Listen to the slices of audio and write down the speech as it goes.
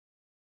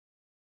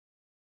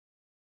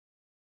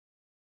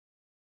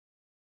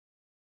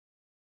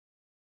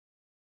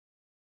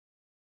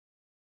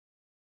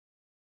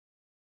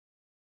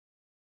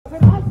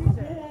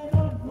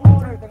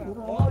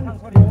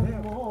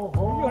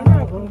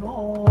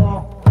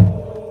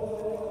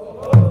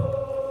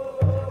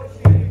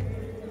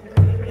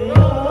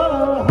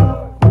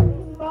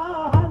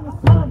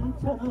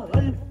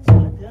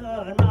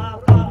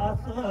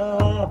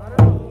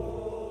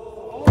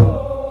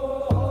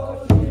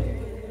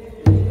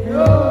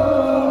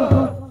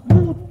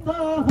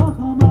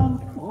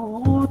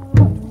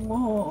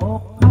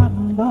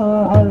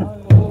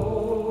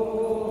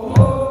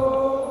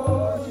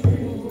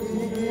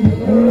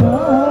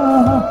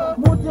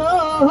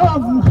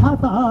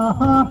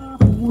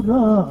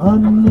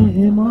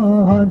불안님은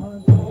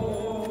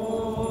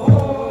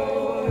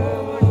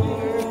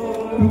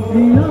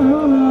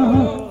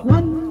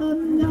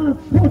왔느냐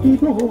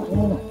소리도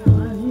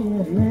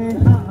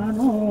아니하노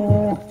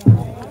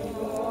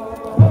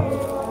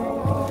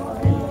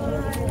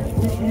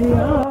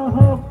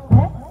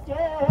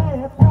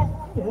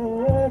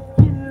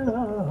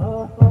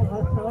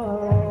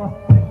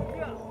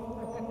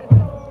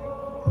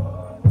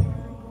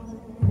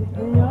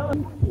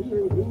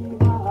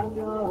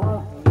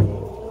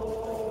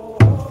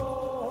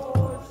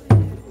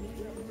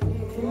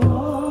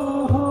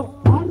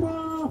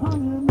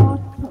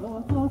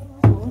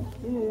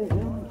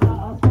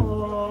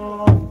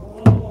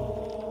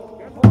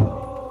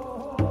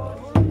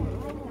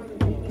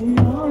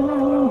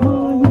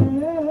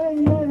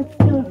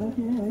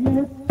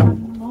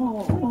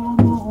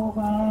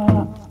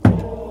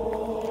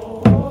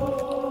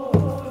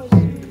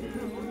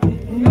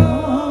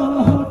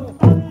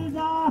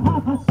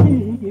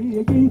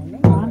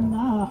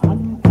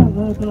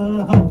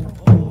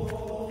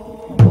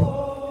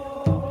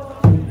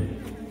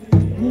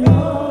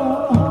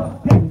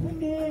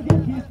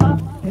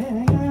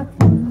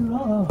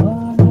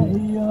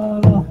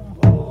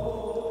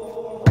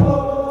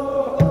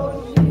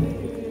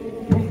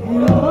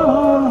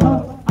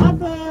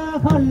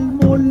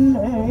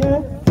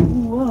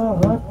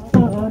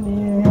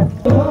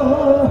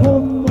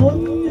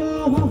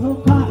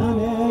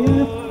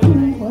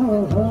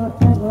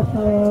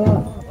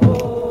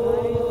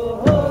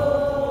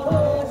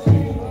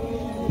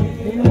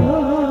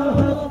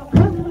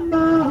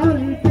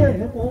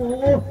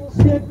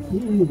복제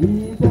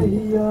길러서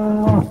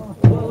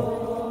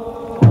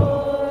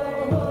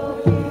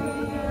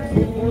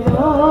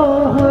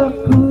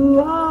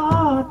그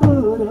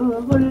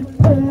아들을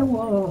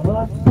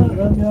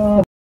태웠으며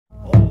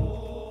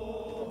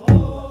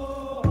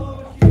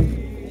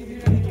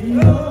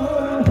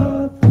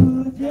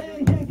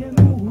그제에게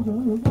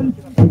무릎을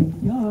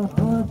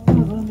꿇었으며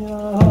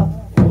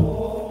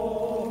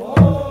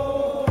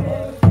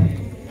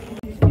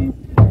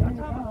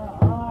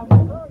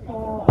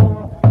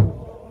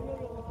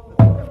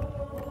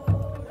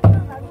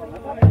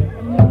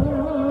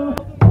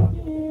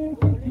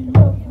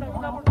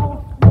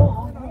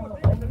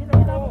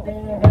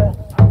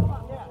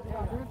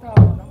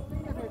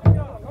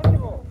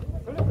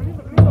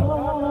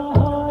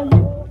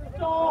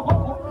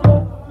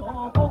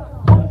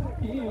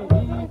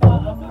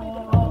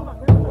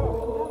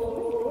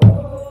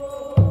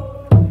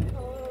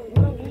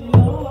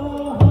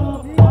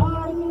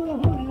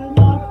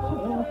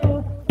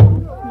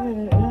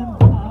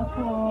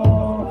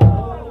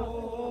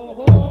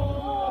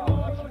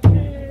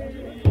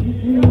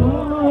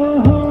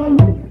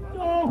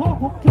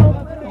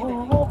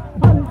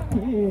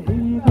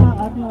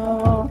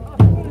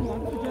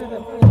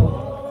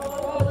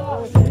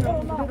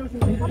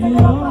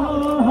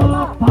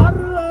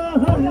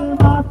발을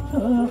맞춰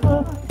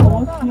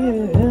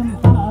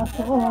조심하소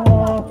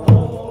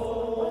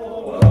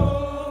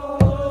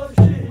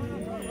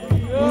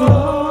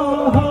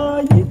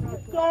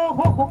이쪽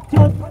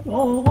저쪽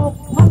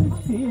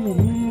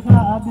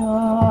판치가며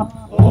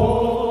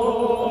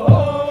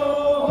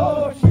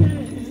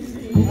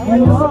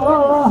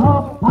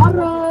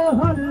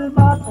발을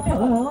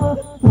맞춰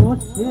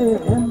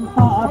조심하소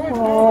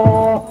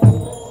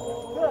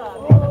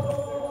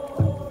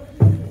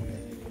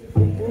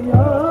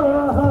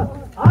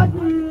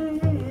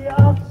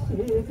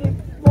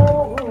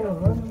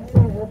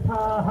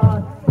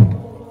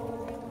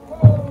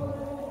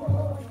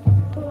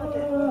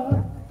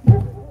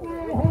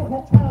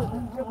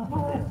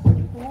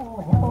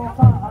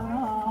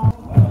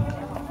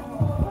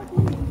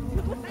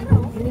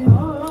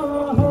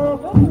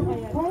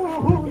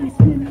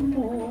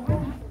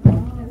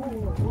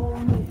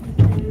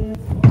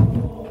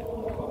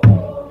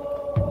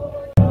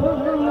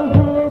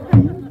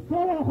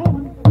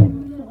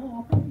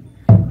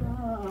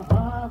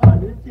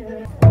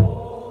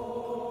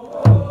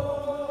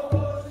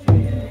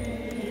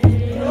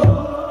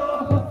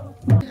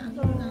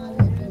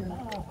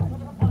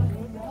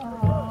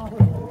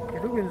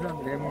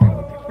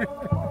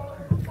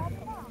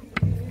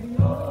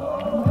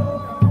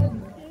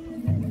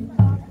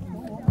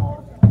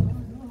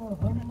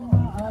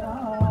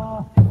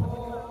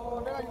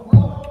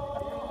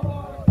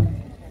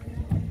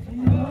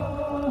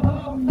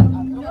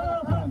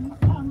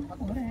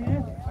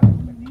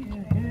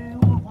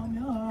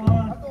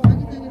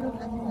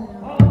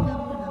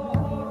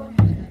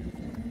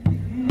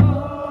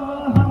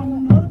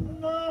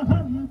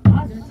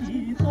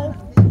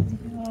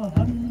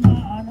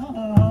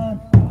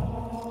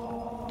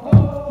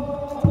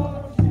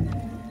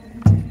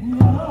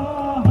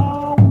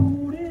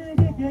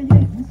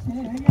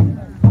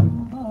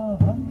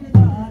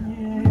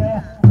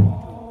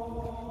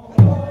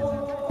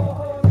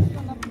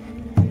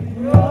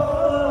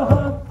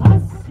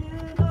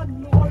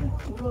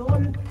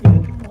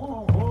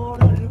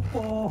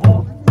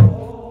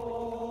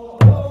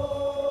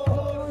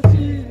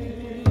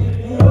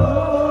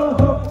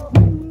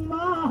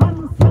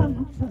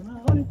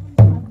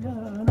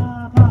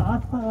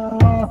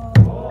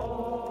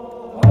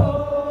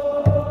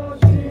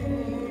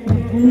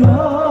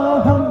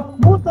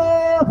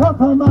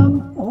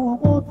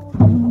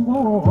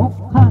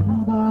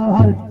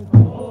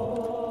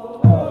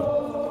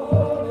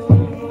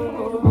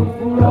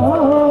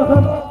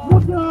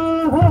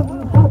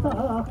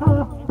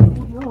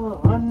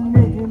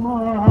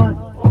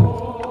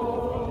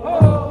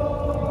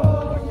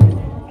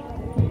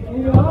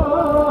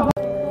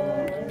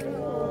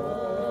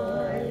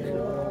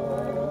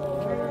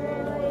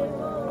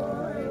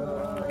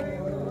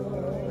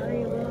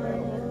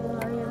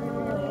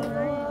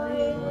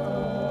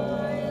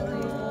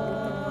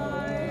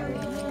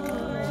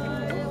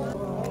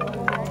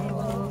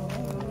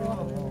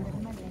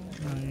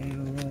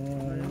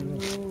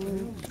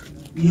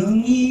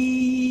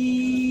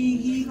영희기가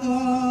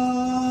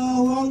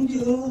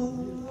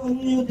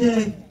왕정유대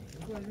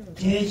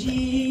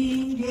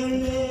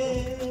제신결례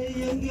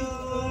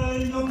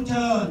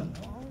연결용찬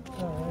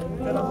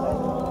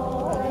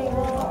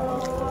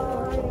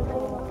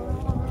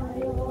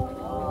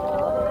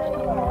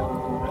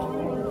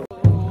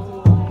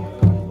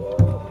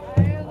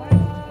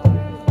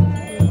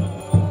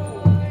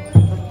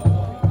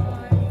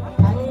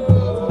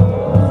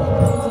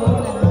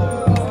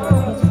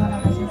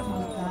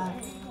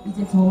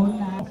좋은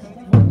날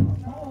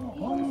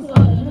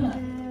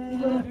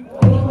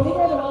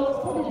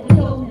노래로 소리를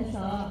들려오면서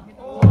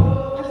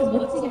아주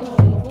멋지게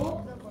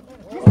보이고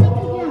가장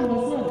특이한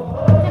것은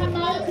한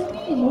마을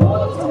주민이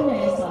모두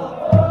참여해서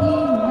이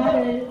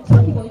문화를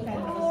지키고 있다는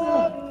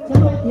것은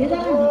정말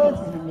대단한 일이라고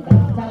생각합니다.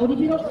 자, 우리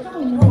비록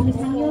하고 있는 우리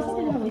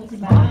상여소리를 하고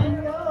있지만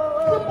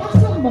큰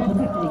박수 한번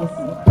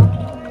부탁드리겠습니다.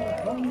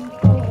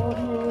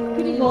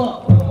 그리고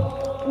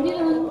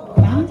우리는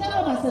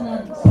왕자로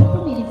봐서는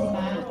슬픈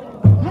일이지만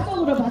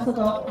가족으로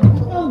봐서도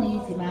안타까운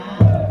일이지만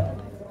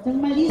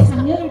정말 이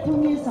상여를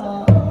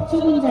통해서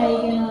죽은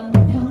자에게는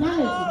평안을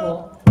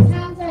주고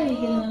산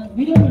자에게는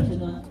위로를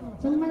주는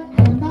정말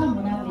아름다운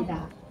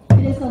문화입니다.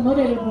 그래서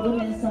노래를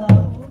부르면서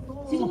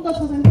지금도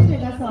초상집에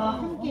가서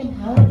함께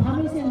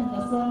밤을 새는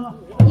것은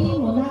이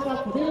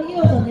문화가 그대로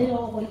이어져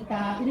내려오고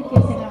있다 이렇게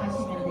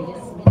생각하시면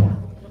되겠습니다.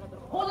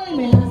 오늘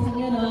매는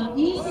상여는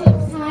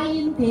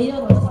 24인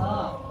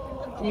대여로서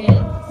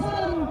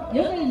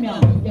 38명,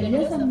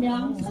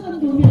 16명,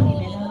 32명이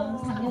매는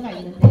상여가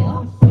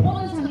있는데요.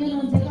 오늘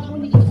상여는 제가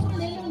보니까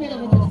 24명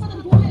매라고 해도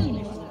 32명이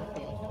매신 것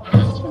같아요.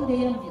 아주 큰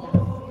대여입니다.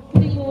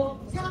 그리고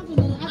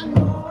상주는 아들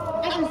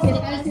셋,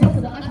 딸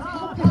셋으로 아주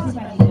행복한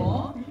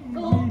집안이고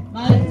또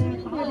마을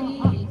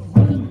주민들이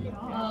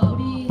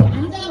우리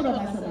완장으로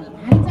봐서는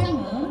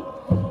완장은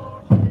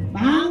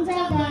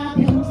망자가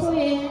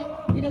평소에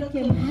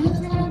이렇게 많은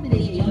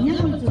사람들에게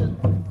영향을 준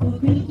그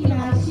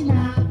글귀나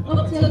시나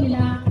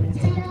억정이나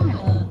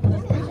찬양하는 그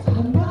아주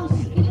아름다운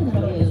식기들로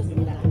되어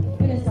있습니다.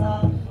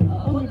 그래서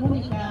오늘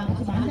보니까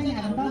아주 만장의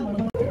아름다운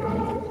걸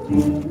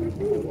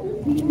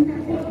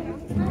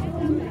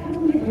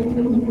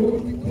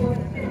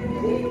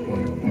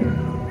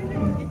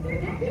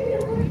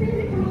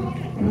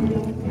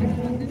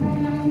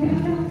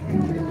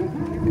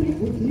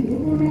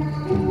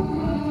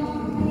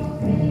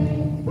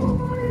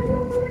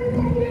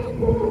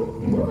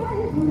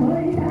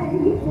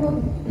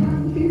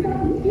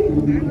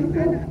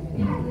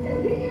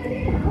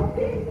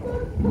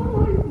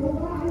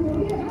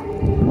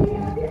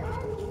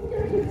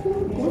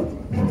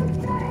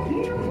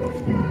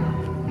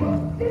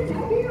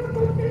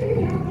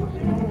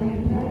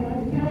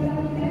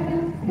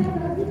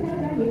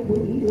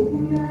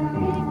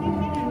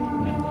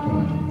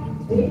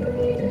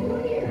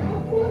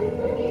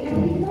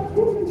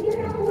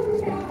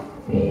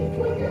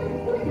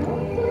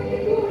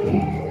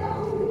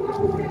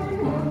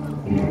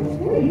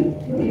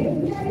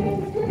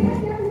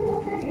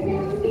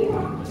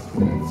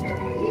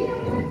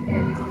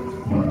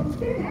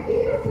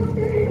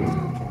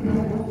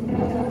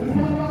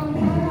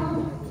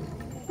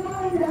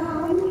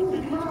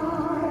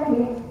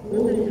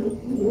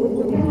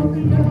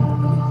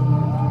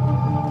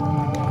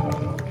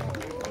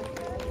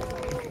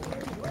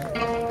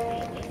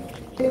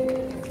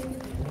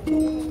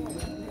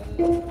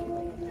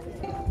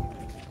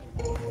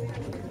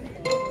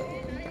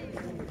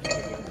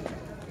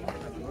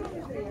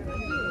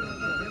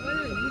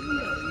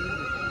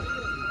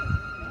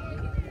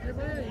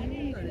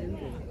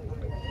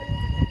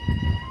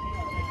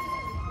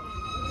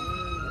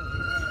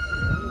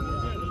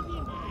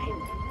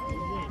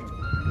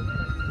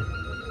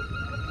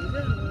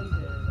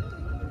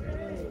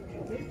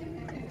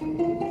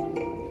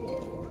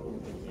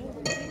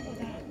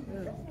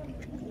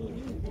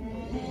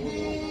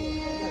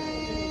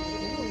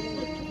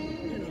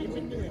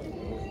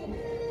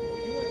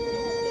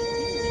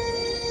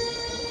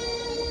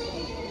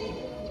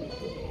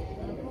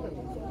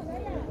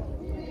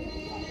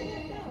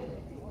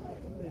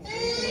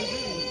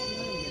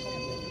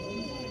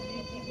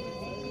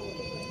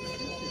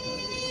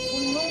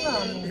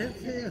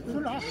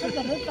술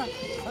한잔 했다.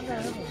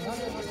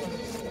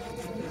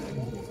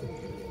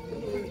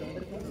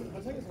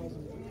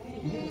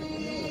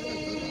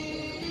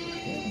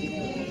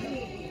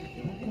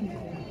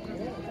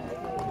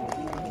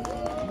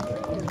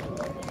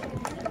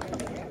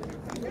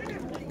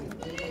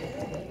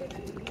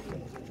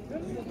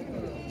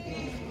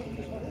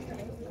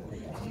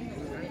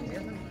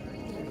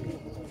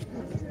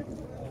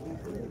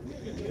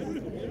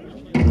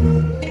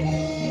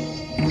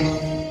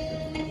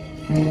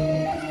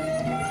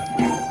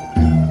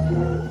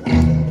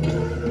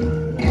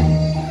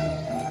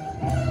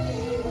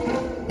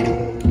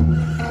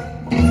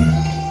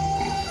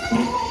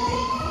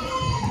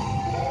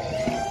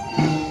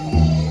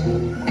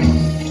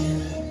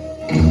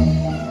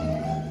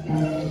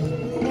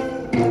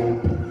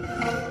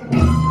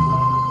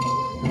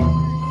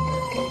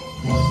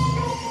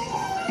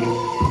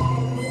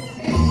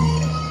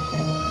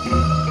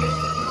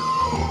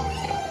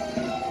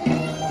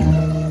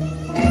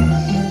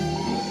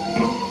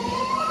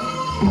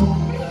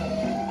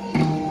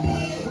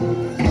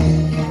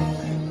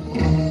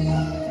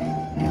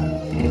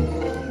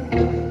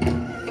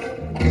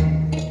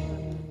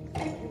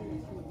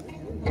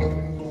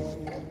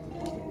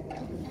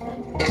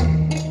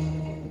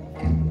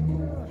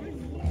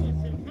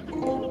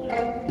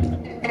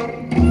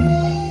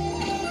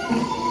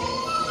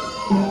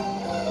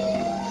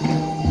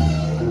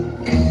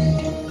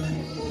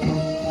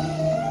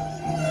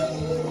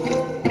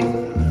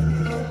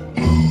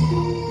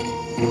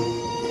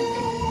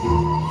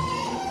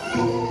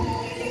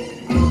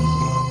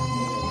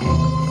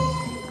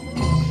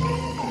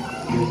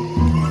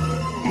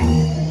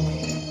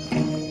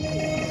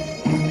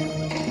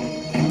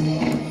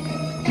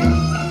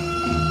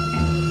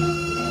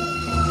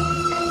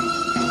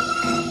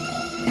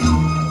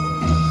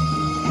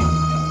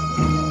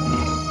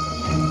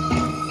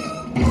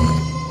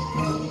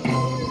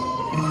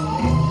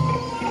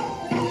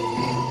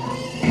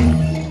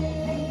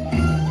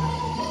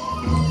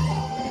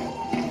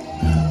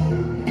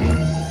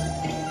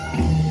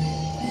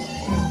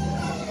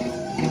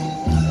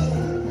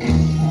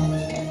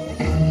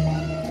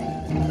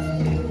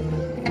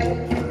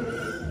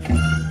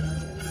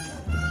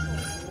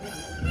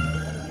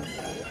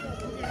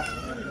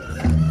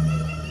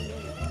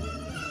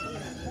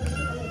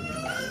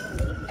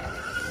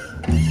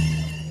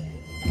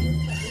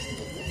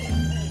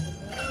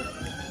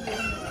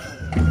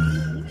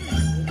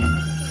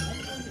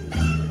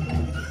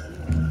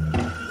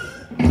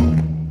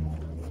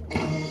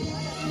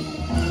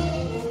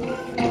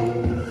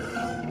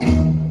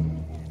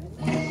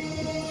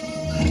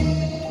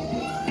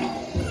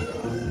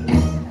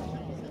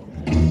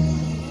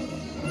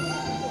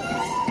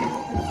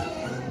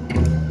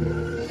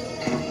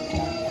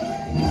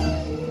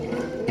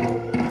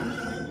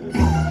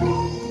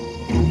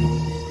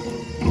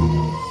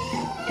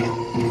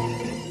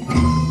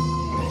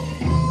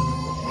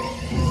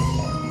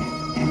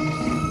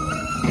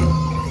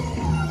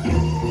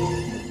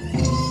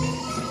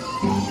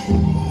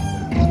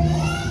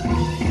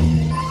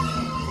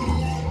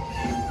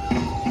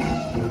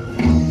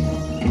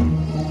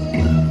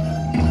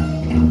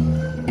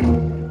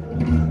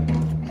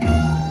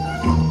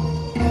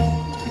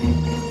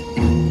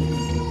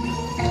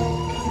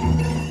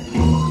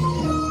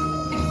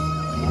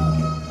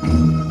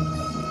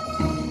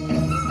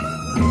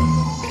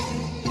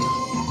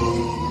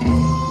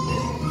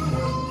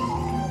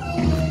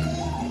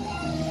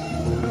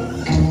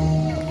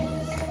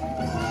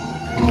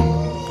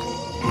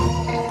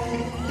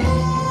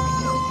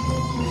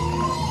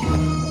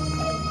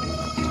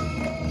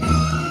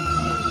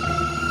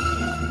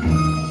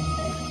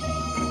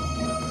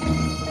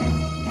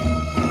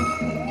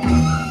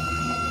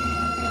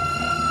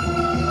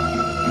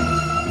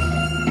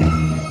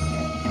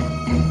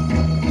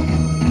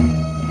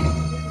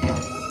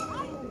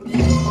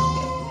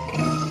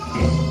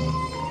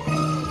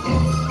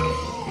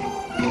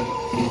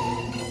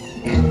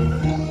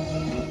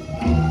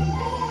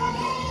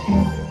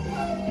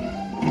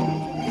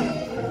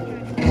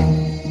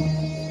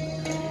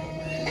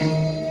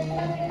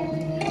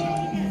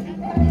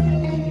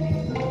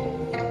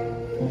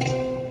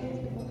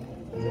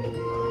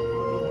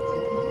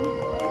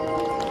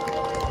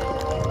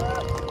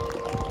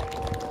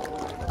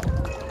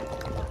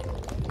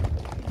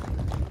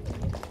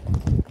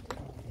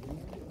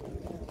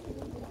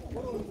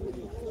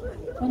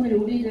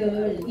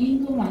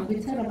 임금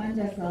왕비처럼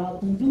앉아서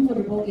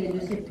궁중물을 보게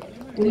해주신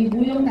우리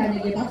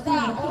무용단에게 박수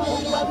한번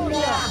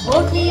부탁드립니다.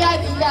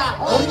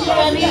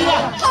 어디야?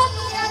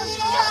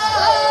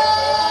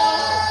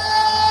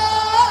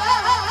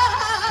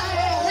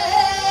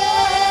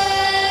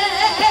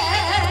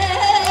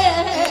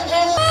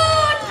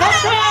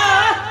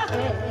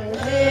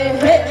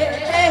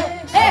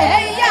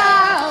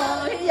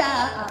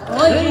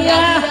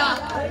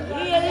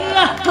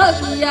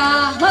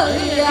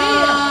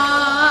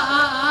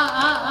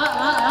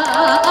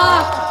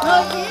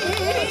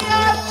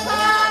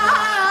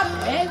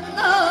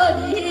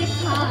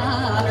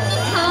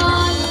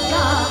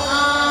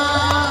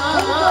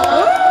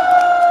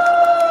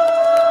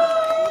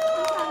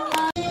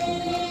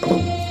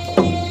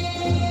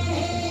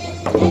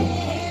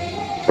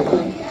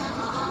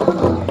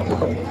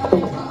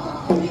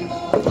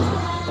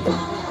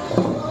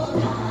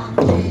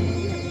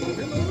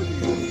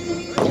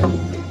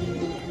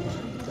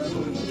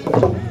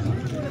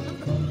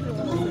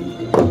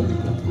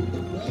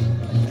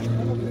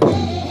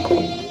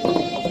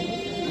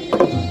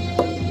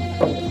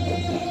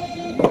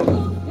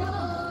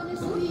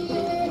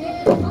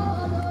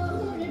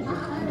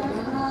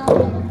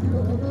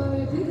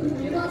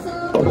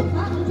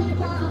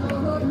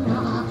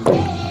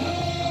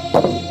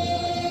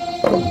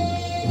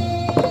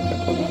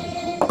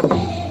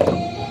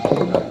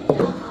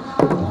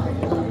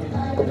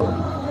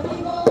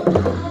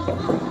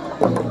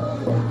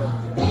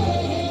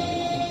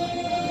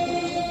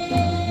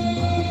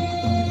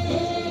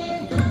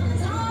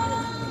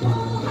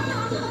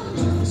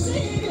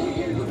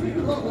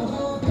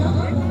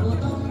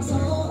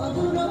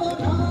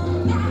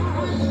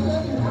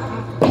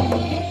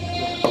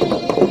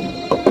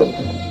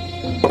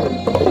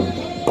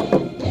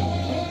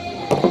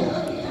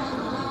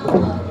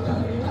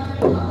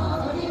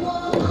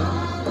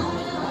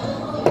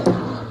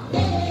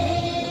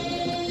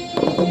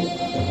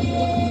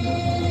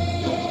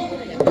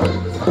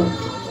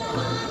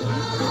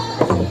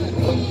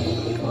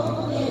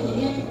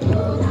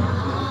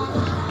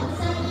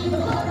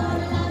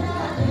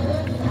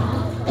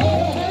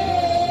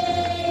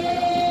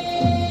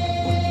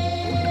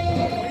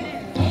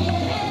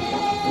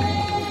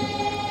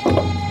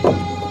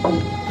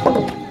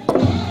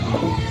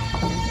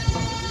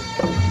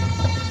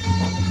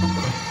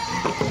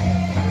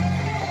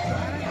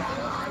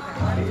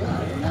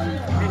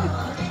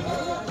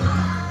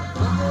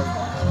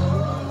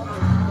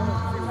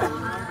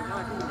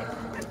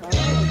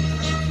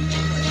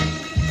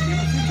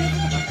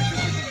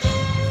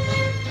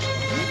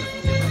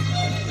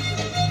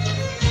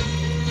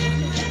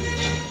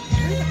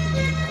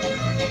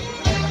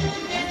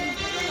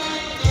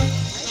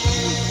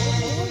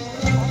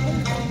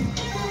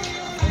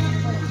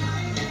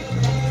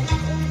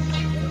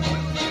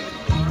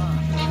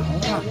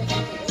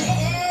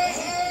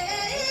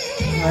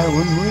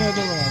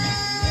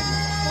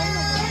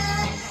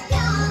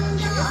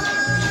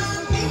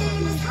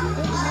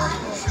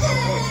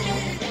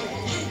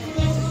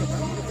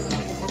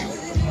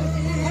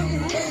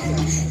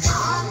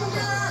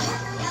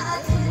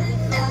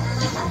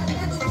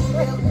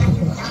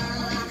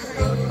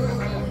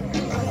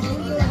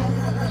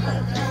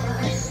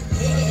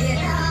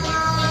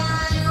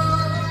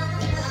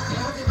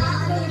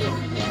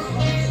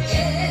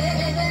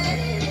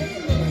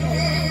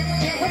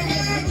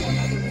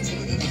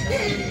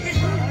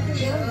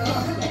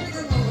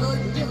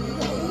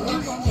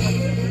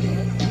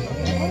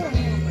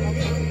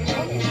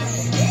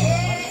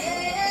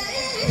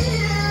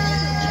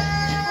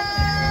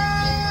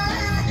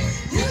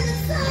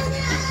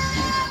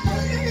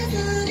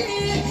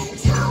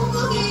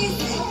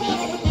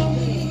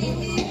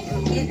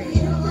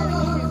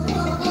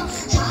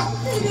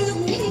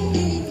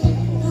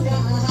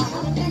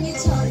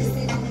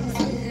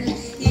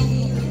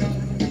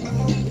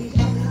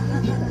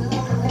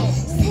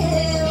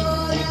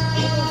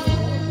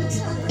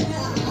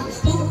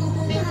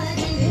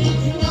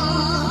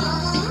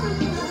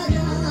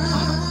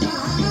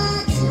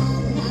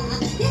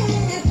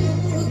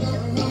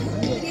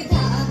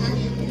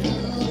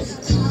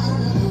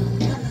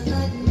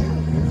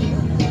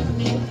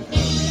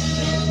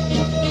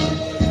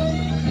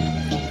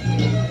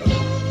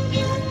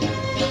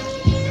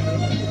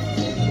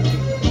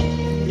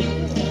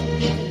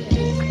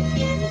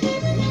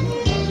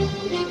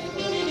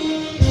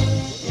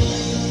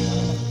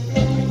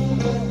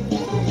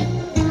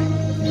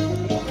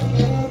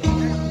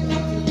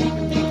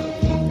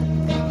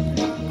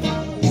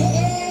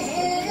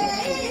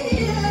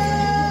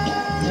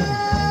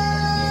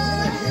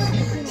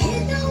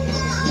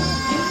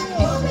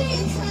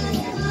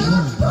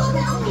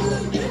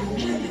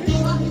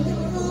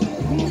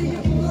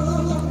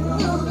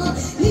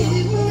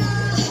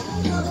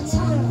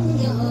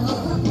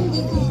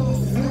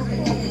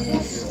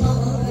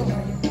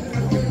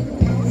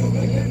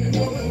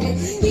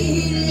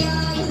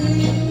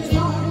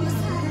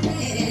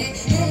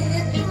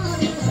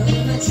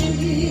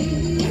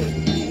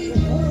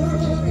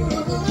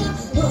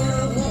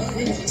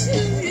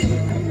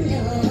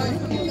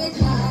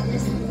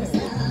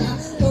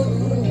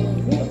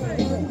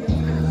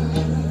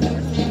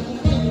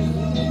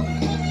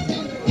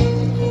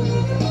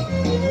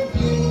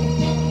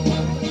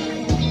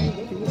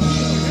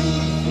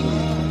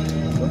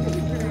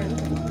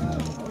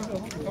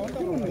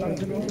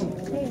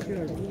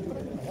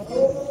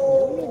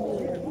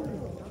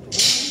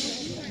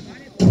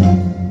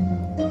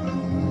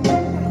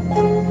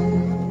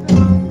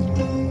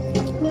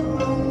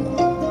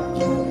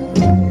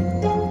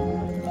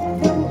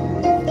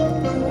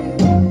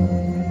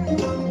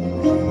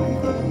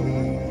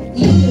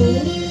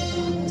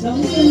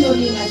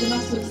 정승놀이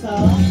마지막 순서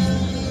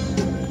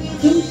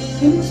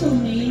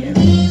등춤이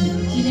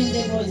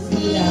진행되고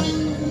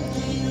있습니다.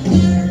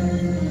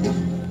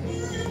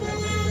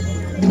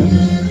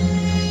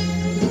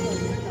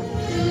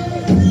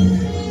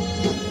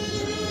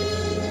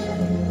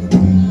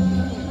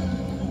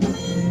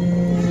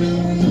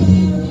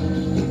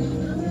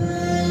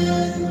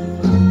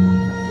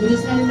 우리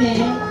삶의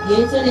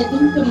예전의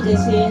등불이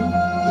되신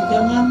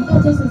경암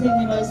포조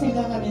선생님을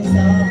생각하면서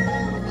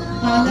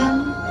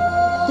환한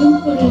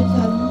등불을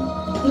켠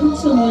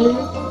등춤을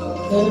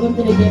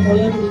여러분들에게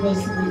보여드리고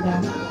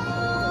있습니다.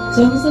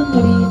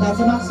 정승놀이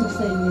마지막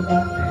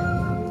순서입니다.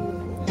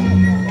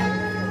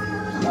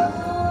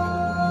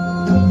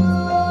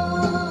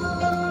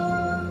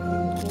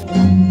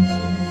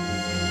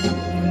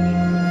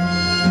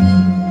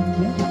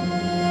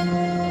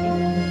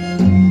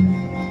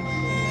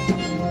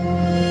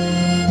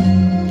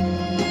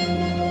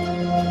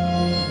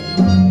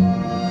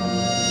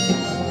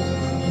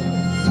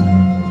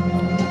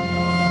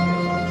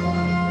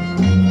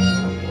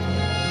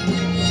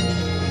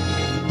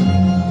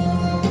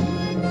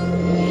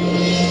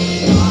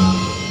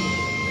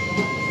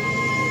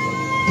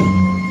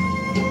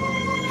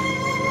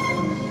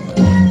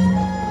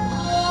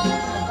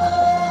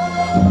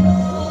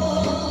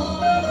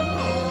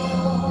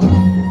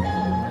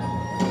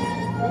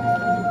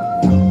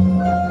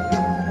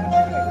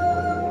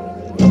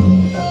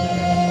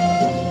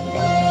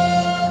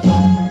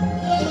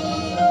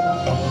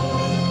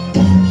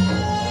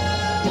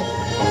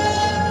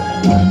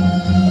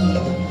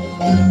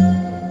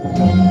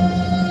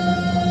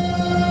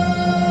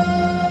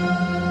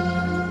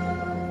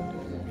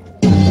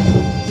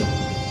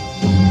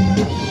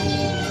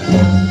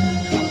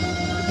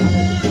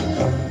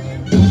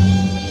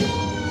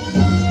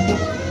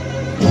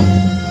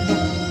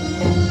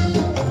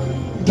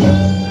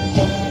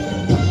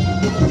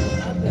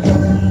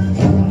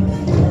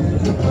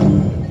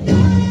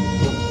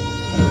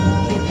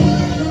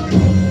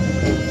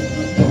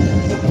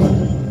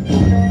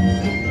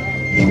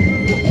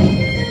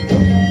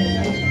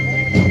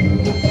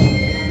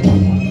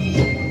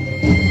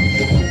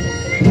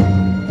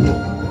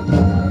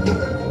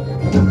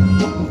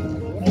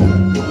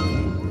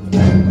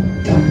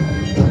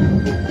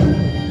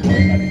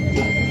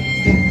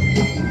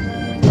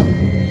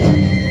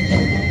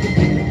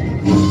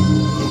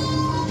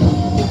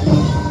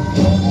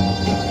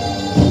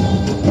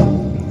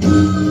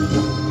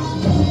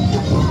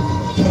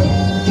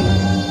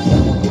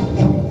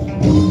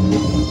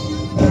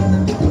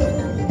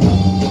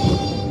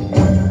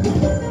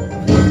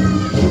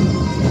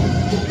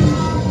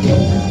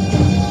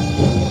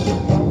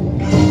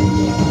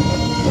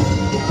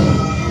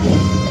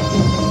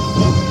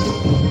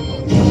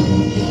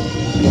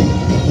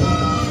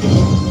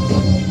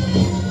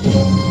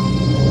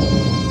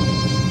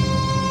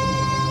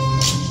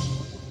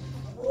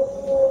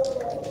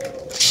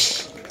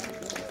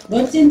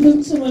 멋진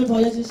등춤을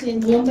보여주신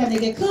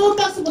무용단에게 큰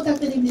박수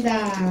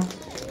부탁드립니다.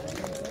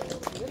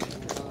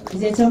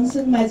 이제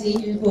정승맞이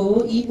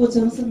 1부, 2부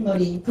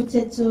정승놀이,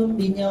 부채춤,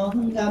 미녀,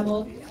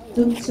 흥과멋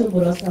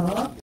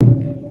등춤으로서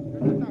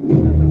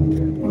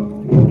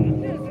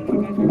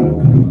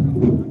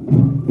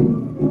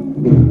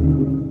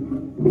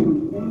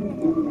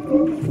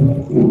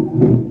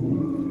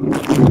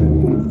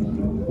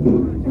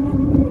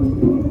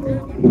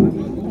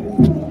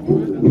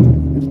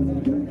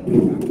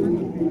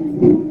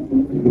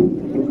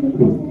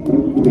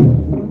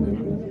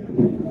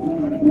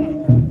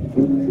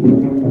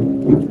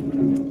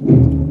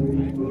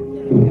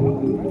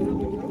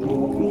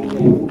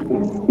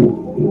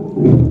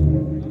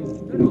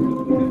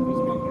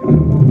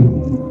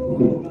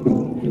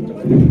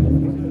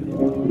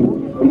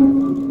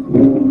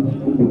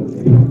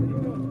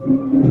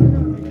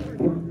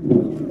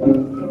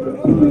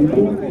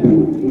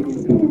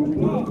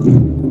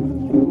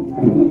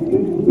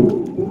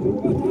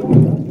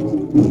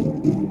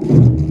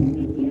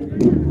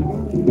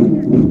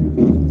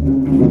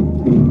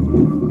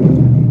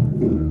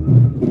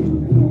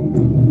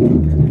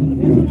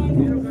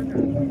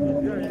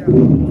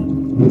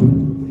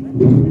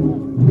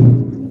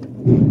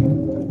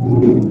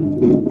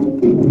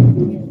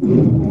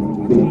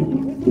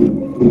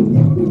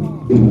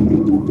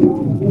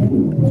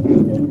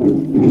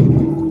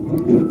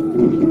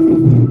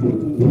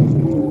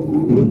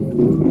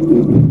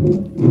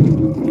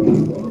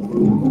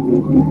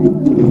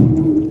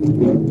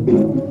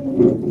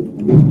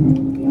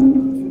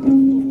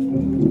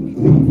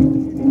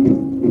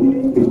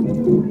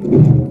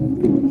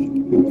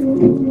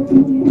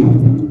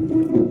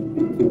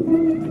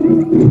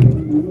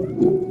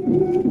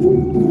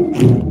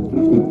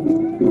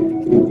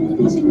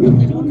오신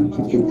분들 오늘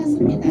개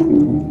탔습니다.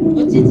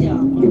 멋지죠?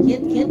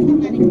 개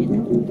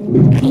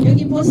탄날입니다.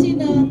 여기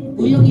보시는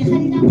무용이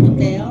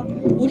한량무인데요.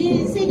 우리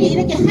인생이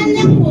이렇게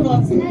한량무로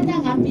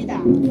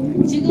살다갑니다.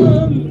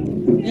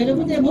 지금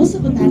여러분들의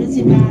모습은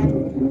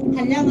다르지만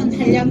한량은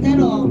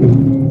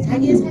한량대로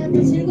자기의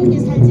삶을 즐겁게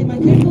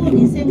살지만 결국은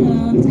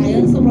인생은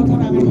자연 속으로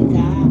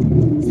돌아가니까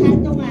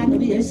살 동안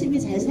우리 열심히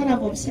잘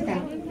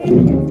살아봅시다.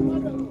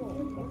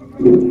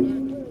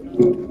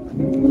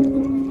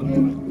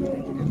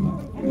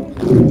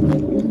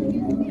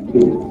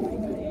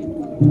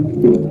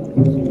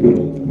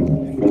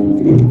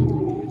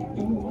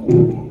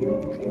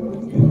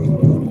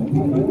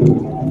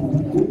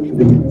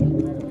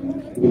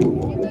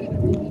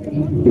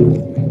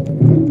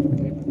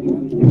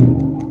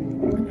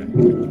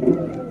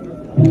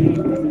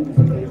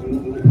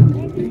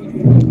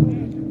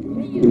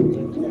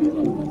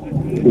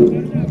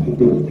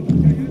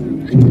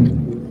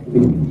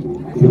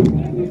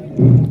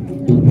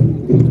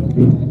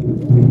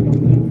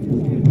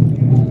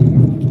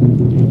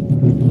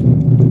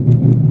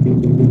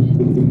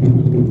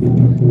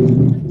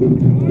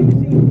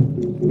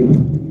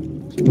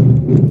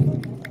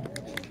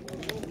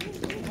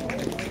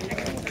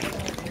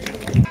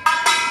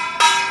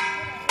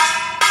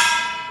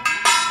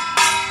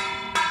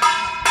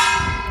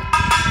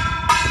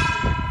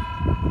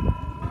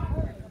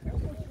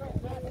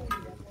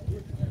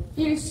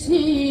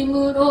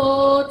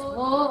 일심으로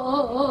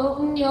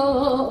정념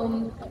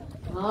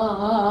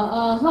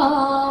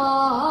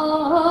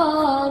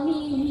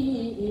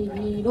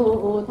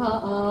감이로다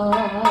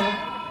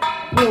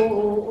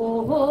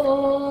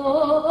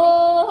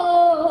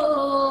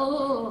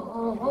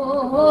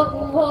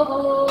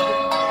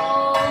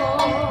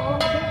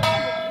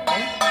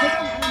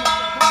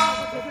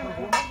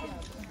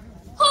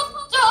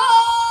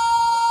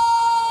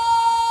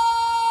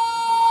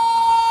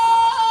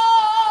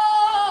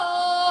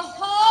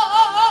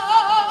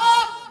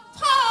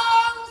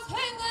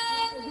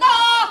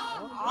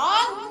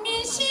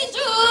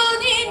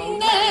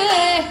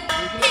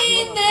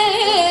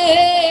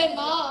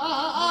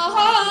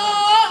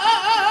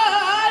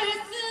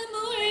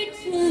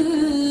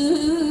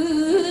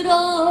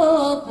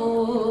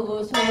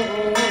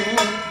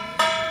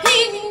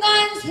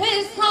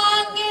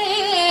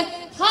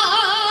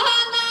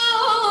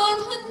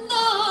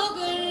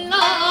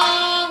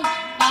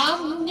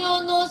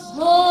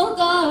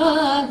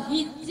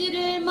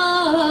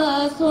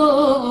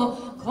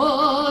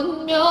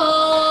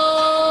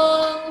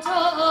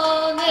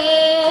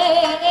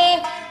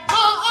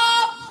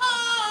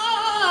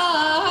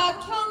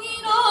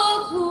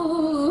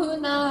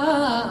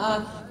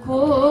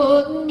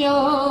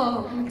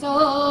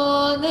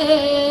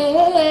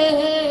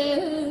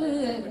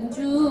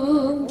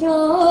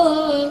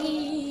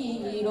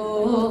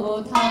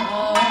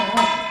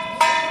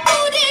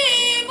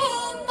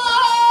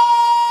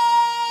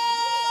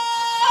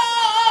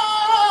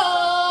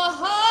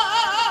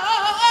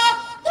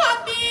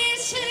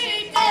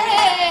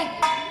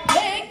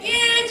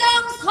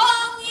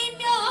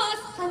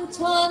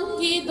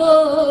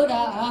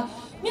천기도라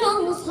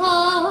명산한테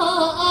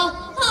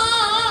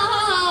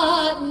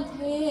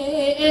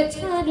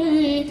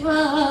차를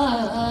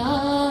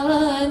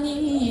다니시며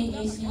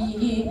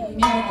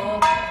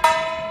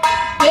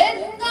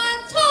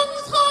맨날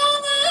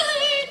정성을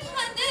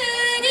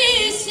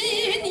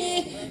다들이시니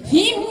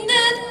힘든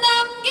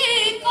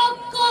남기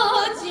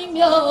꺾어지며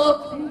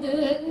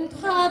힘든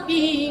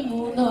탑이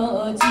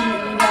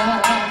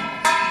무너지라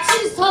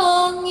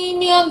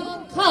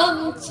지성이면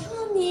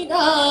감천이라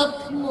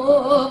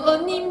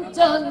부모님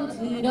전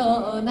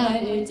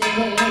드러날 제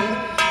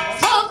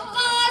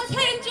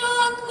석가세존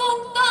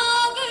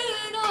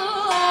공덕으로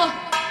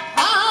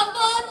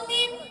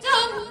아버님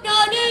전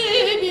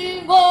뼈를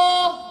빌고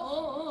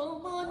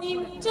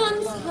어머님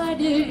전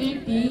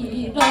살을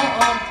빌어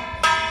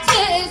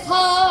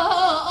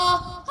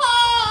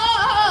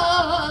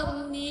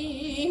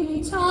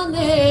제사님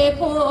전에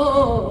복을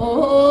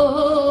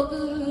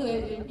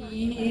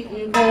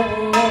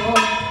빌고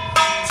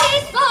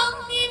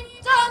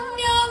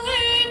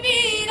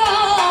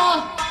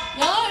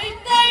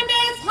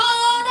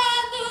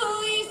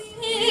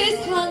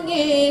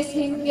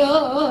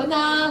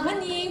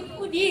생겨나니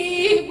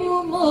우리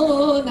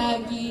부모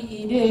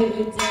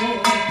나기를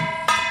제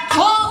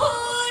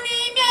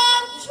겨울이면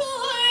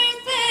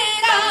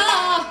추울세라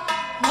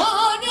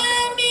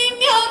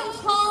여름이면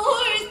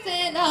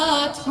더울세라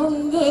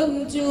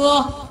정금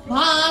주어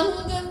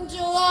만금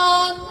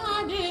주어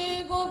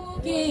나를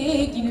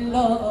곱게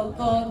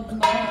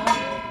길렀건만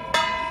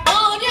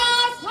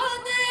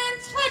어려서는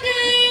차를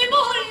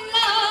몰라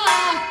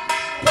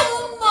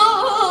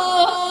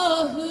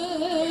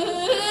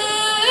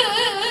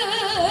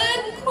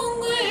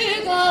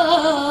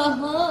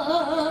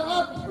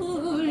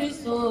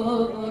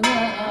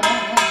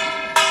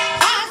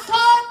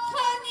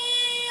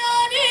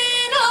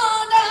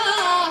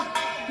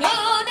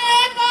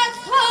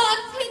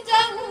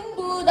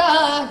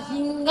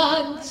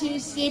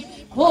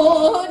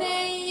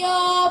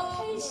고래여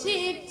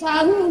 80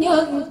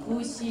 작년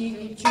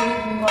 90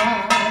 중왕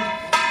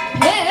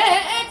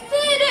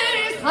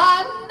백세를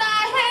산다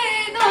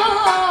해도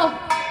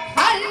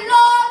달러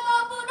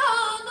더불어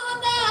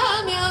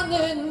노다면은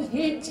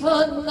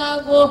힐천나고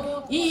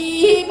하고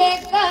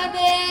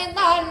이백간에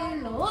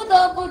날로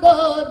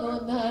더불어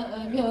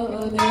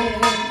논하면은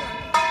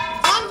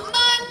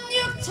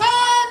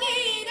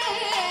 36,000일에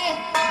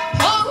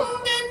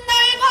병든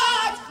날과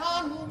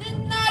잠든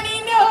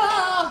날이며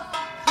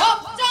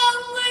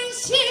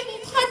걱정의심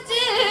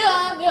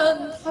타지하면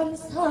한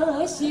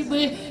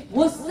 40을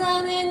못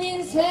사는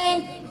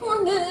인생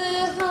어느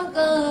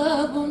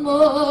한가 부모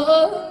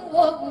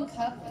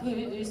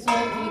갚을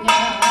소냐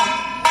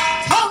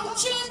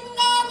청춘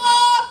넘어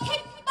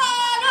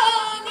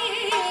핏바람이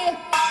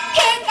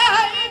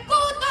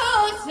해갈고도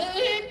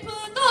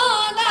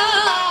슬프도다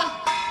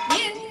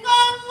인간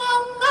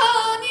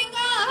멍거니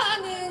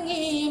가능히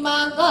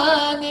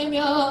막아내며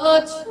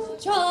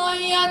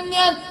춤춰야 년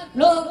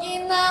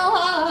록이나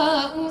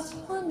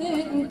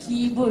왕서는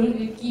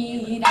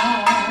기불기라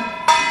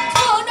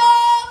서로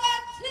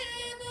같은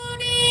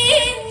우리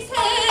인생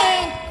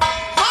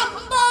한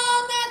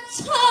번에 차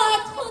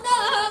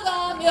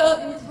떠나가면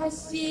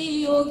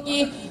다시 오기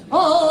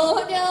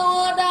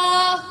어려워라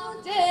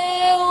어제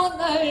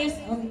오늘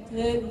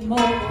선뜻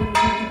모르니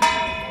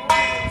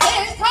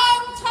세상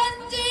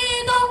천지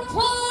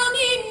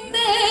동포님네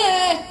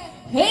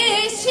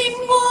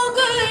배신목을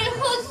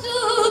헛수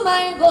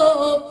말고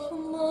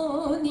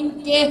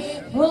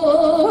부모님께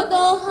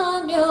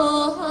보도하며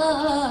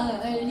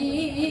할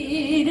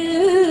일을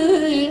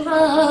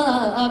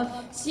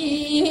합시다.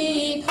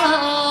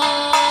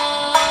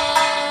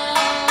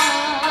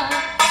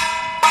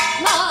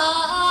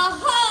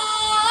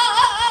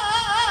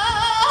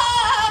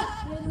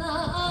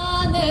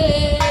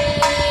 나네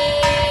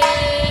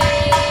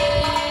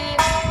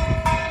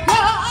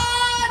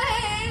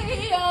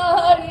야래열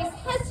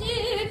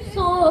 40소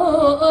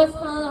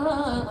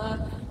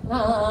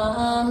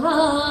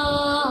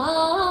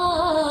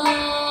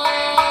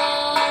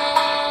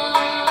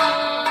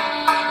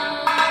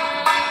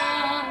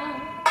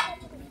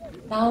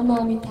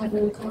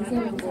나무아미타불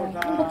간세운세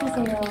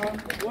행복하세요.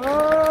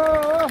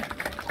 와,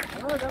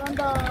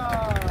 잘한다.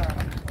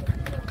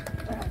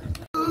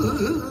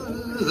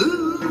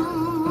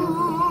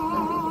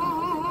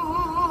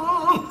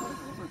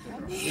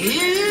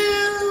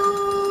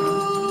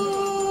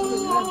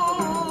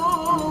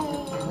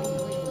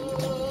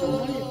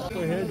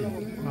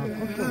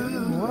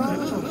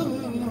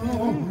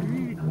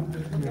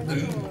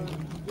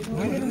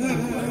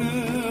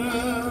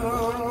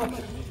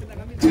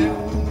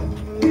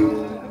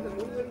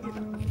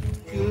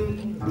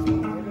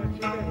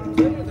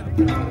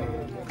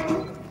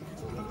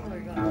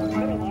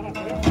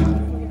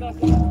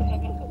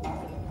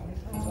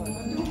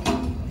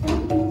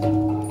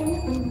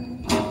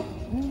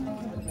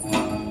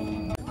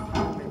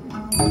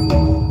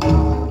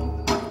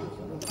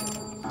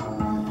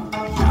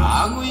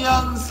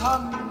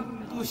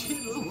 양산도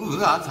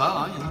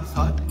싫어가자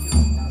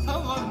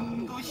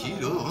상원도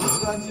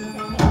싫어가자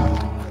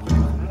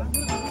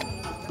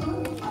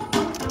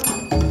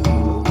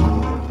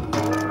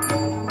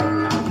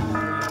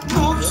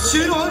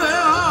싫어라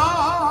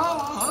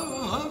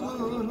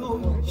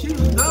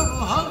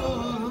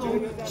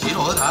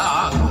싫어라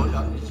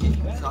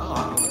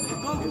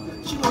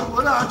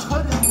싫어라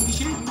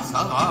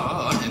천행신사는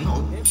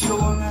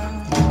싫어라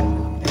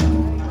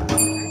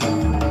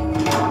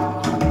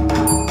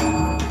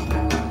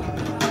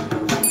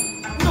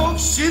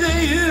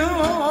녹시대에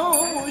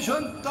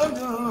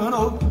오셨다면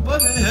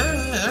오빠네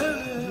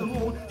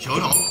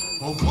현업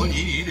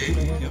오거리래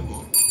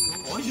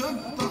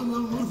오셨다면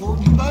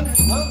혼반에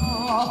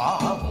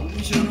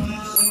오셨네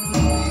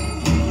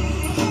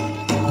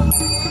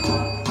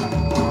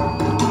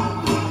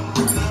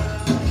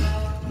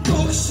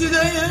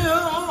녹시대에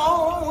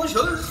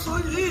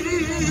오셨으니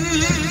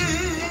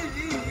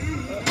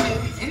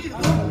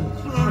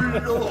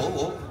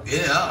불로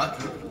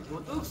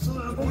외아주고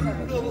떡술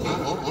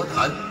불로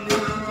달려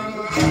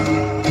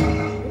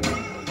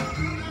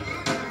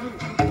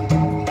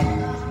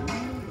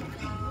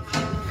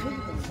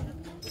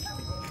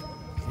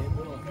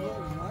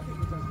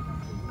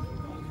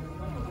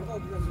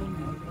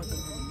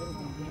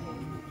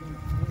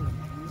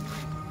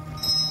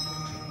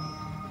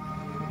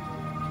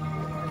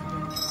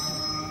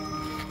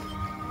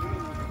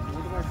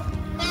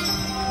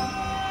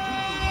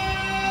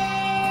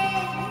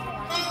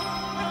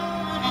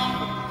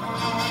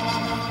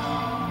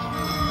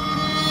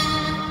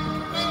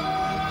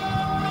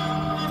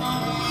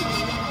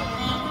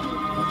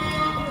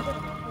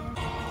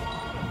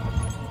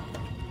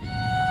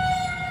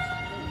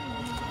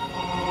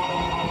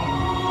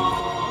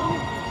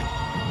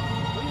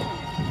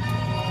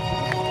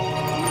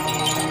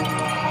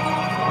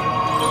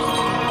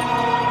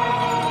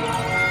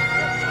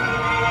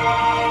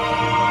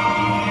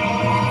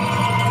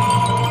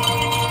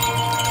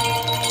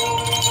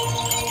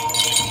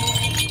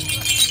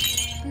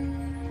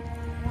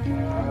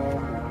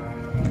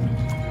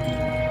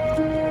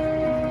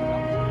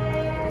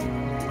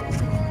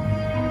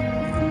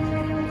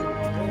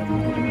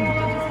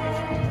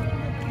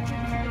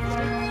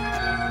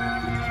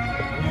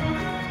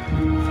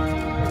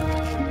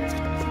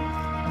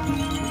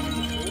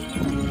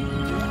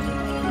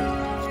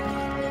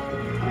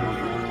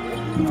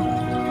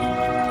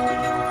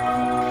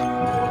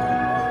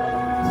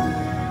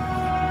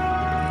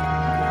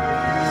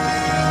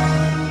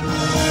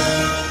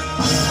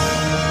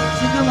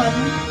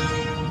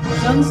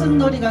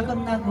정승놀이가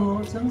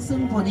끝나고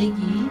정승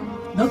보내기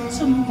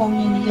넋춤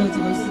공연이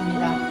이어지고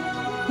있습니다.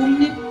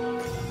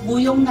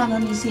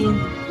 국립무용단원이신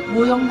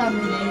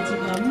무용단들의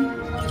지금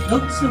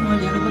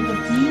넋춤을 여러분들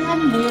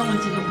귀한 무용을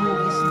지금 보고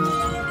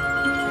계십니다.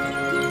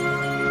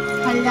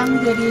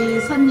 한량들이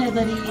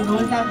선녀들이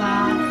놀다가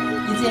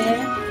이제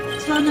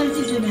천을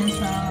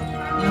찢으면서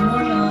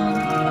영혼은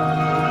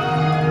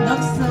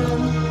넋은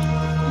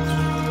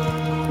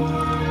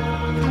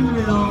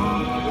하늘로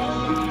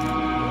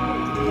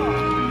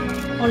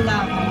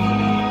올라갑니다.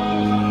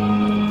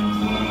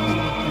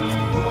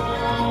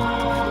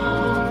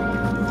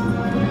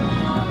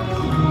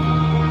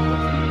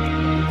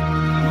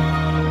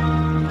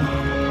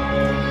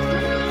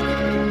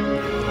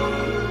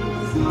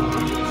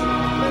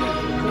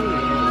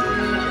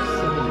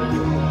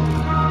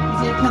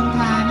 이제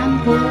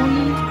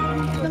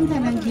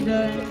평탄한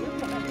길을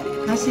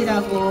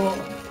가시라고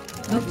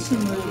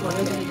넋춤을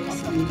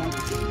보여드리겠습니다.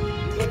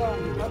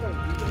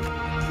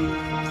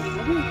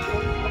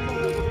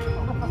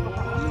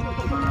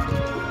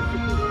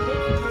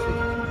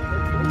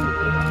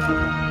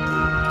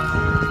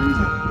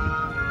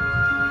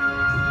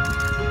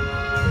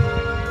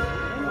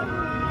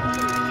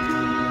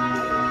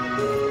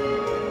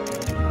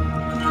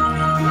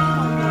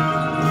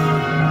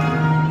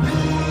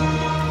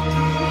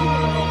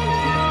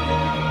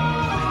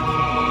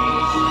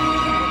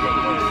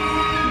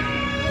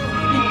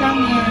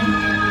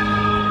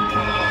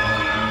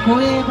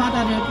 고해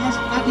바다를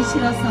가기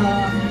싫어서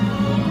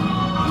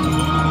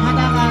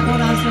바다가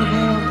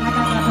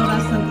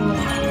돌아서고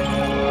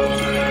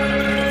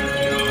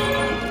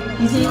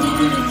이제 이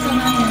길을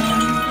떠나면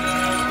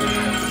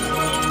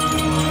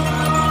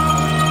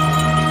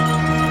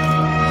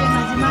이게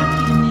마지막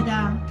길입니다.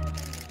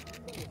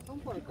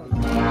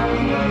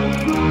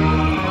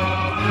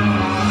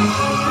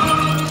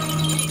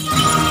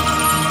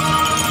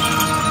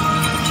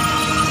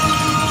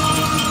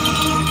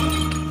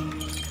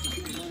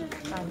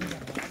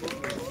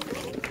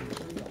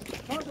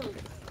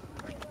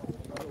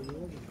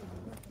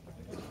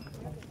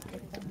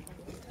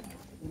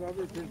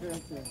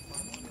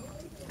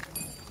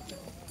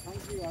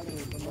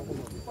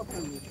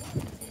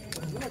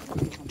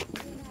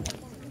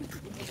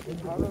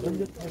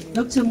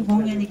 넋춤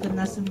공연이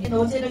끝났습니다.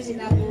 노제를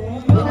지나고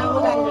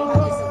연화보다리를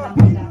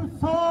가겠습니다.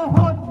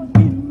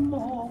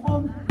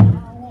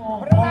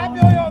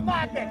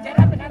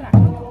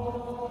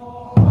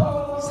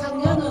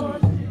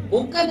 상여는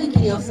못 가는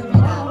길이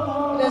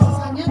없습니다. 그래서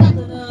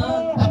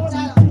상여나들은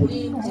각자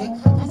우리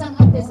가장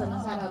앞에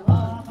서는 사람은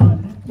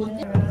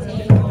본대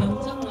제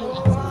명정을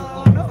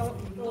앞세우고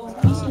또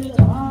귀신을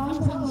좀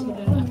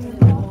평상시를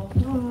앞세우고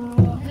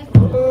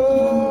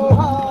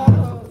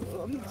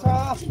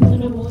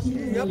친구를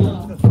모시고요.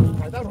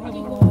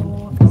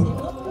 그리고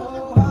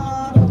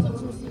제가 줄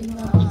수 있는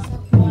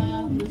악사과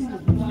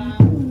물사과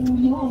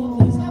그리고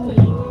의사를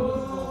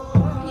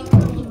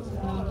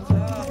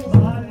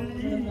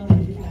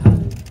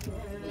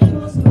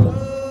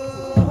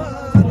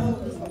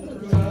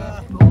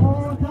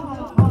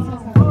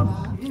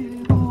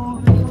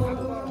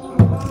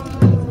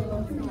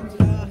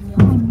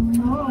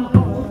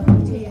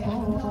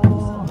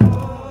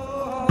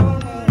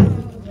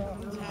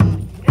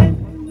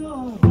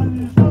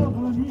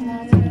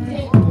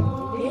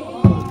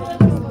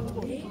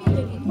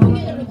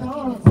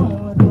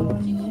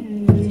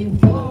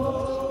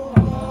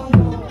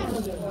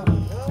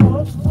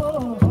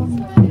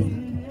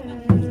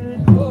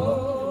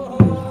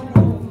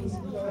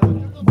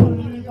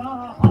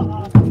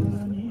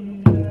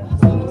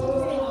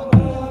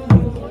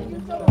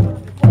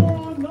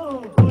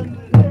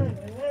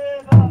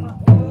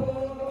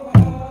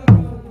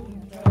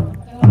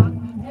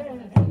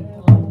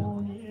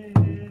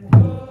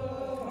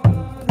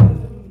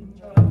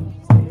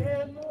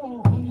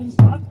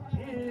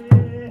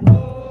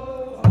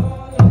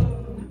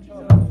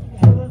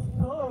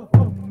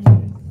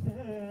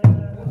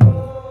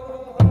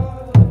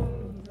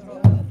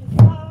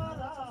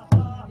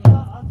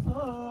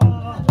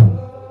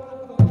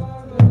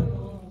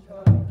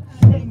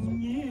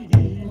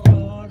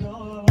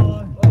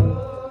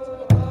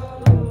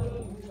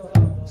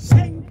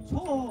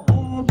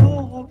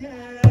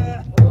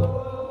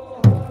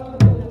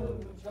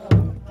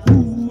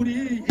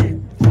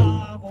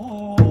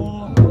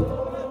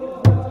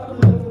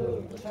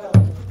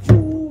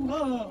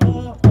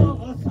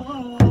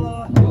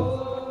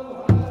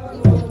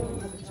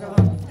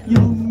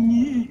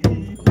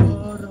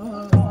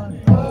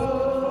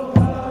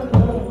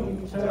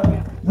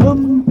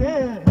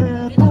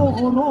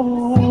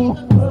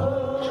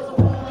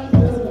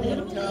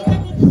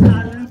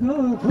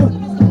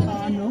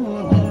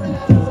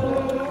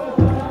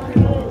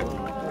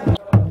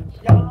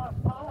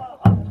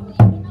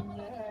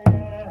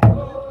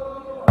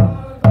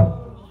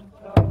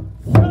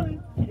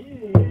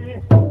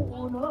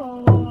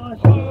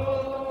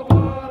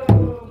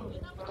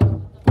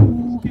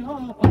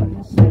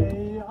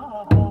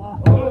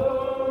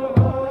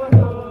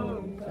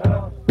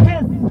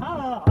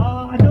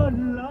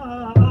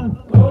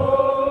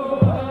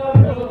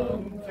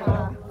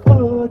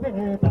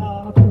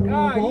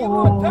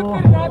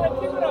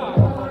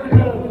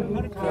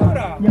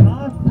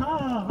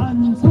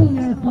야산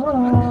성에서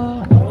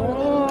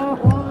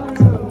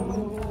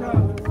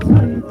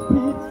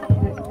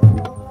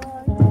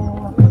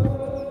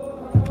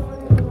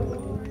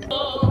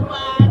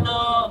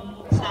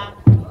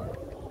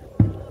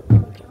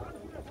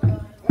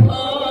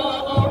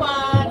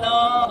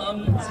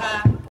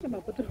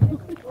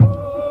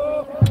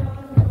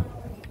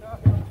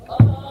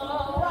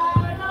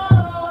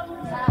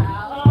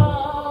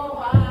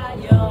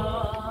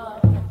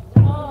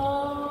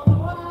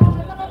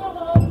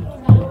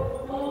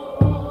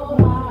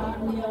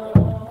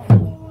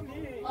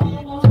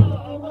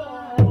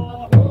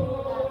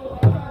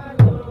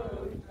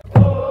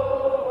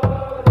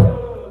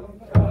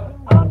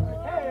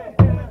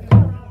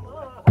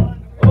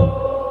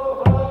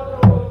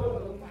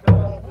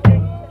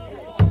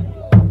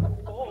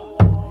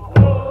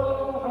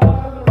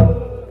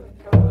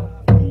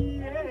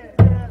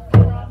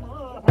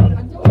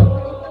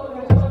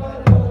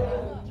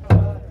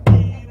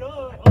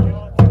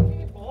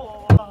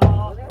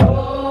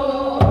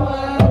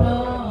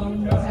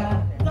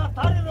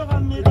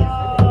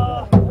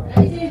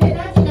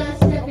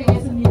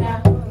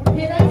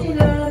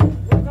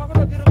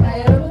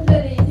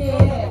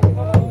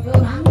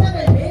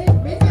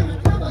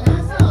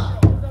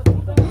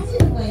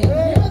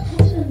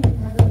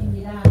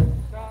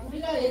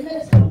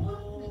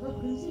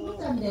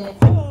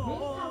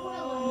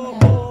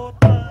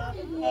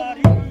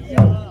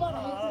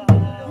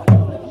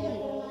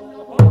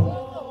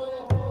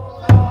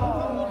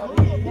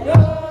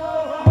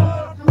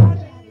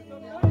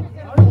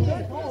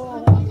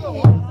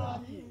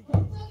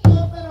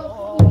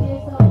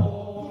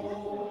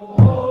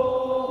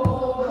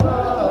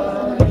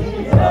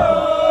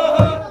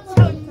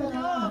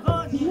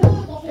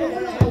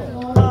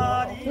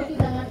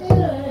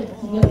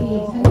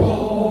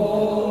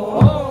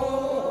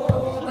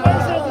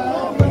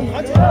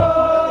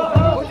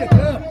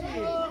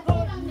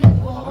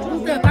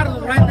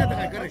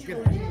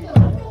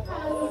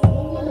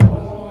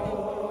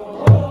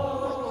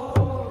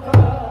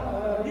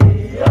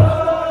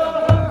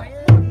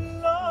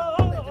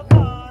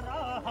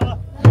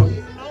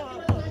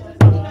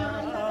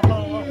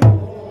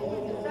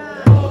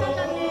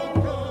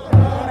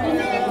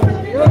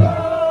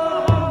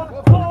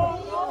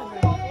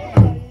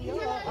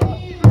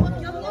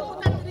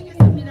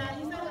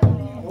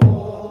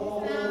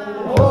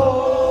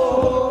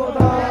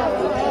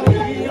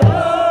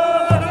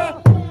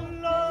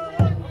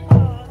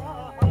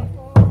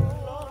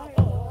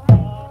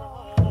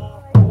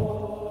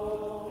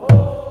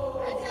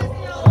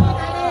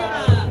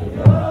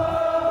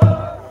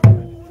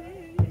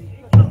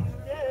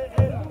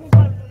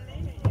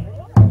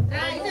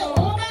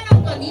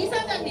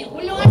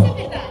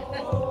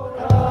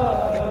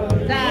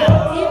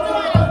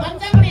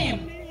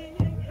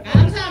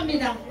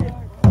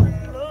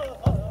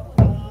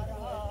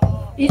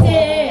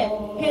이제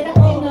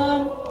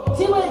배닥지는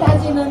집을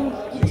다지는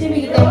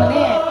집이기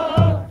때문에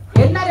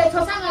옛날에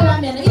초상을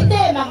하면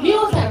이때 막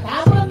미운 사람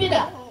다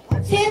부릅니다.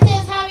 셋째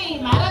사위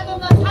말 안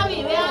듣는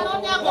사위 왜 안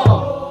오냐고,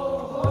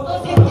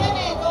 또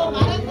셋째네 또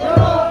말 안 듣는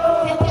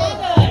셋째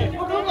아들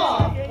부르고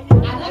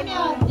안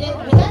하면 이제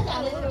배닥지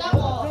안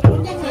해준다고.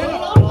 근데 제일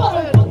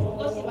엄포를 본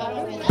것이 바로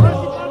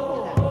배닥지입니다.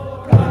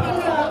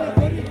 그래서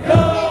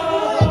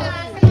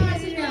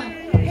생각하시면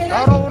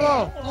배닥지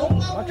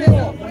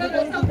온갖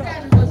물을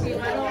섞자는 것이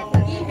바로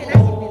이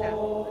배닥지입니다.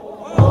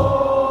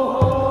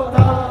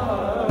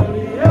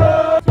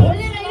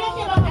 원래는 이렇게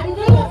막 다리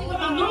들고 지금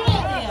막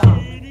놀아야 돼요.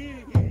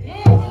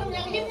 예, 지금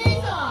그냥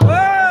힘내서.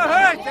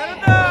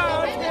 잘한다.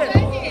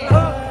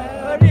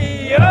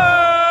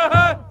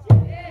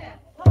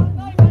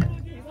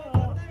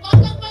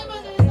 꽉꽉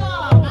밟아줘 있어.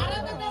 말 안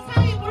듣는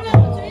사위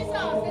불러줘 있어.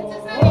 셋째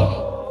사위.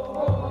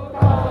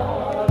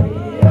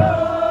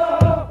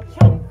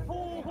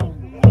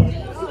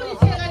 지금 술이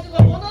취해가지고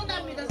못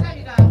온답니다.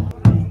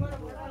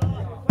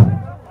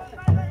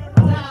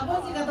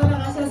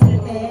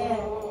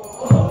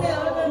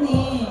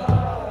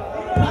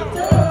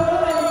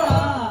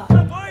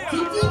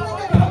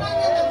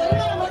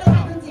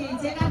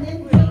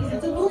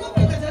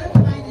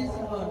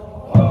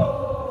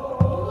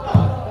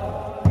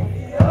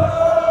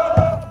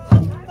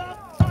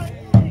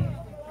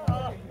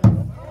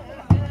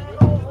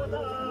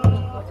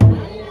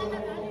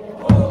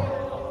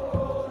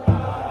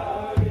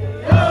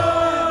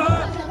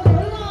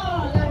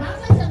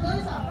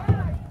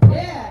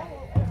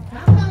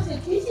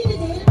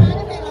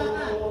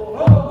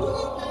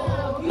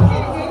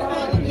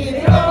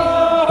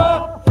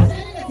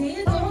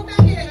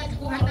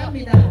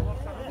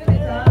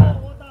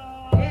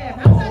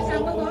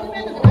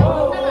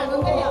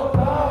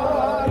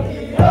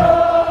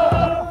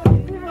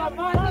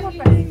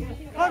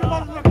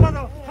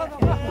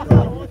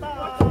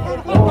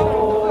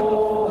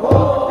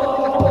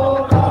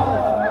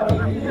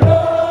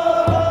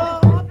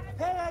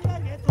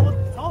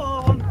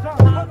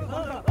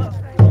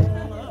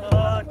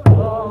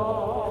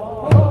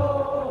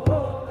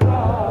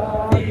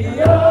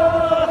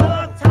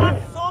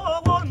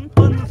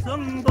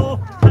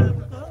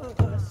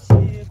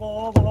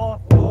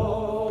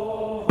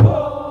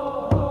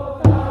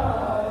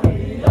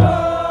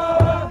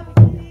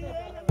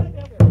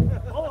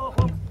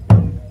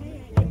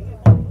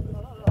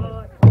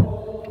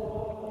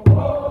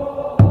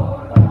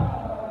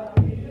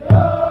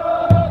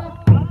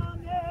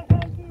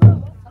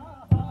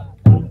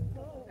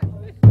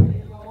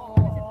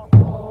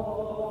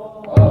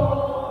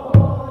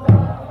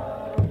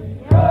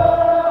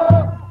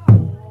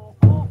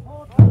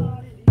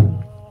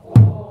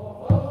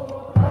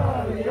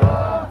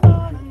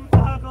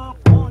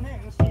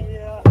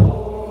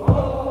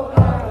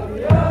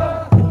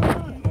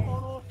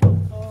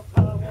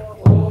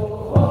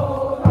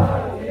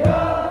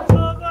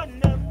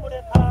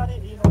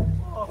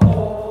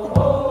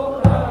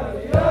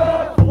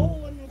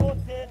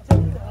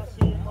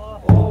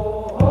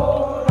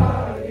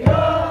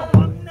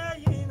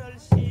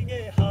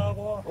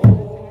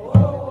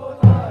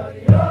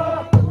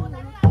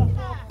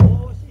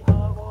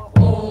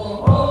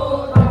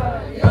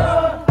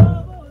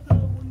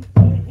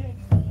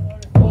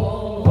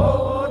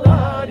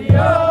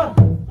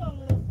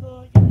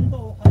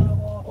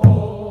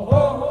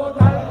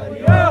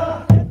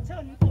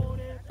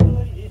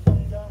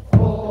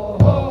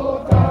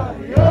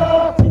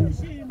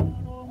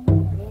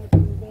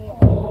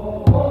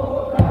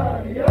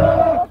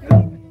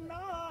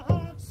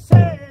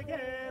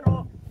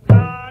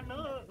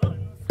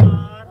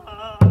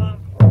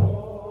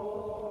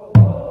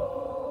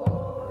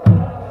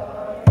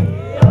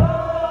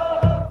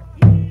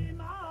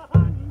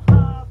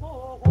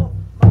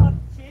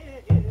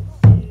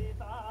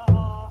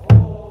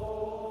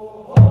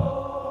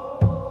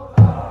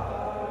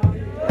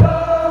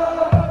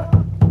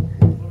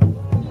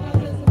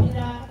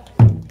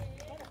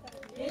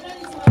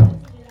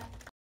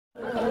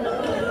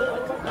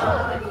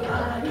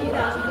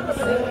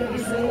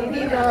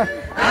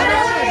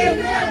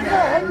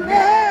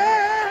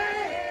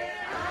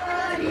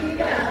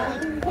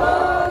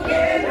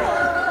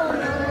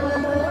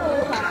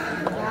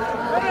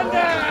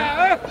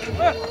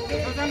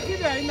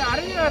 있는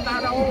아름이가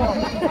나라고.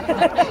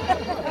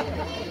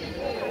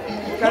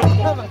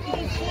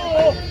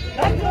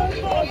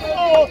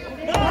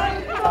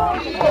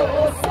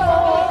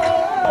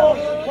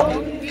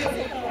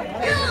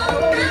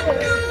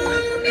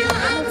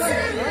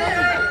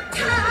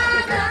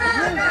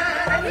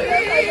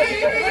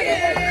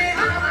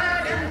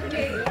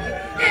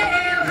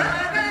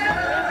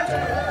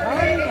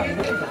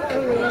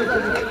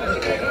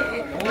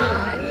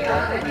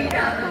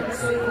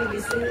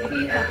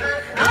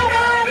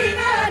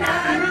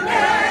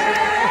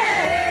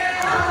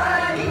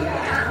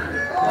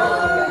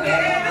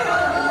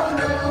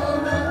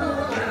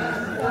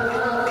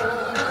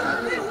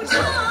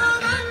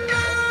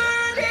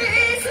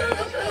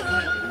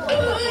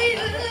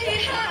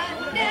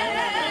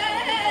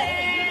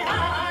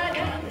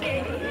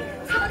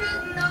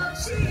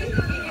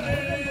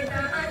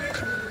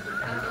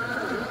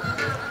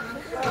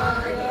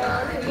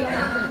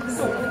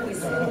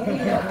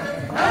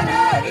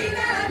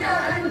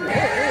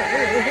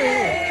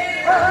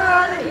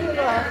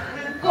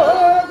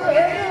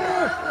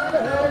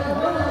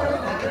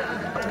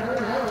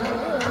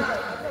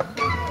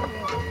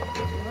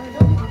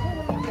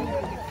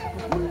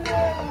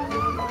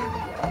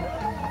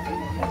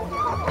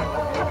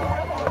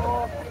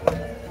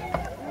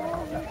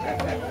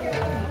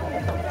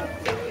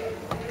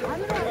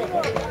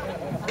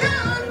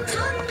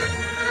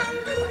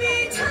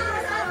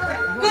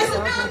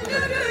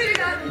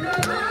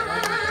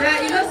 자,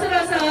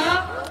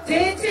 이것으로서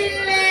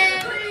제7회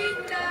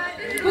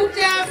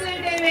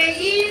국제학술대회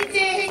 2일째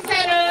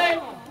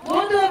행사를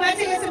모두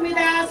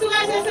마치겠습니다.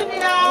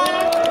 수고하셨습니다.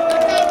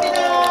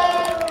 감사합니다.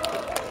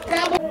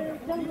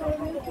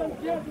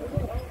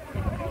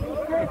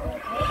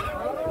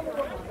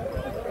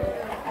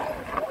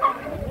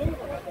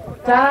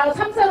 자,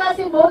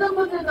 참석하신 모든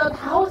분들도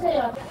다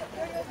오세요.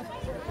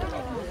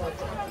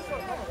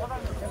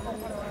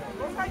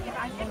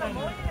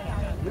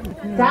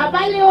 자,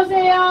 빨리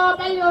오세요.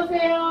 빨리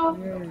오세요.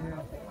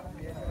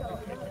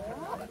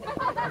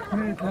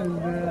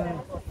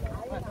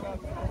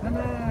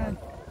 하나,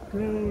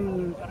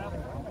 둘,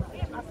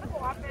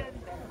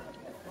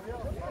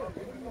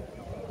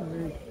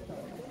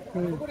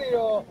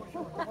 그래요.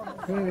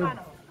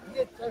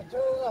 이게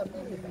저가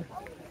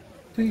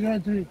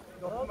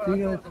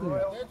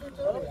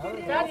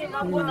자,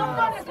 지금부터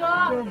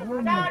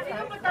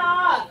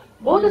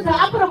모두 저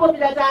앞으로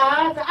봅니다.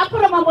 자,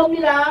 앞으로만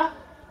봅니다.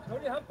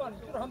 저리 한 판,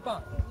 이쪽으로 한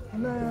판.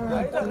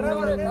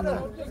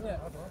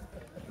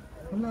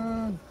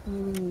 하나,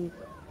 둘.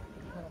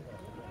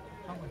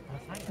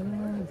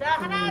 자,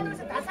 하나, 둘,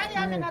 셋, 다 살이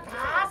하면 다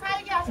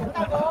살게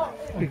하신다고.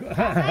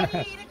 다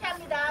살이 이렇게